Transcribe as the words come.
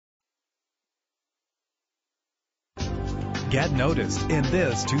Get noticed in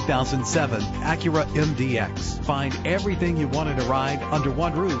this 2007 ACURA MDX. Find everything you want in a ride under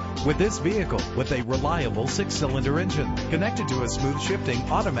one roof with this vehicle, with a reliable 6-cylinder engine connected to a smooth shifting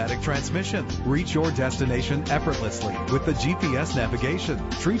automatic transmission. Reach your destination effortlessly with the GPS navigation.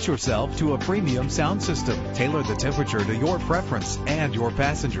 Treat yourself to a premium sound system. Tailor the temperature to your preference and your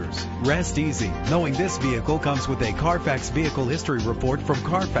passengers. Rest easy knowing this vehicle comes with a Carfax Vehicle History Report from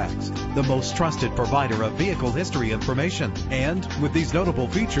Carfax, the most trusted provider of vehicle history information. And with these notable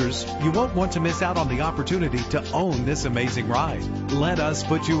features, you won't want to miss out on the opportunity to own this amazing ride. Let us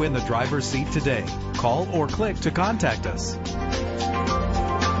put you in the driver's seat today. Call or click to contact us.